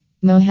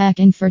Mohak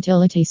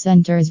Infertility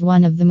Center is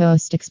one of the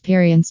most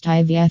experienced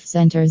IVF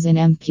centers in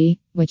MP,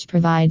 which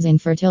provides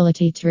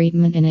infertility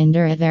treatment in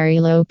Indore at very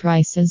low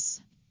prices.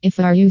 If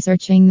are you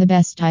searching the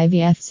best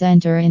IVF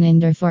center in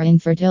Indore for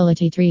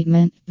infertility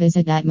treatment,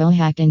 visit that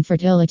Mohak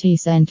Infertility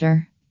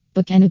Center.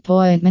 Book an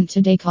appointment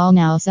today. Call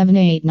now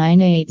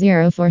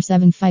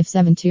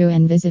 7898047572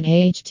 and visit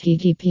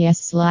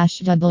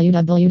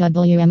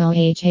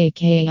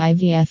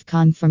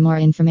https://www.mohakivf.com for more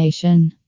information.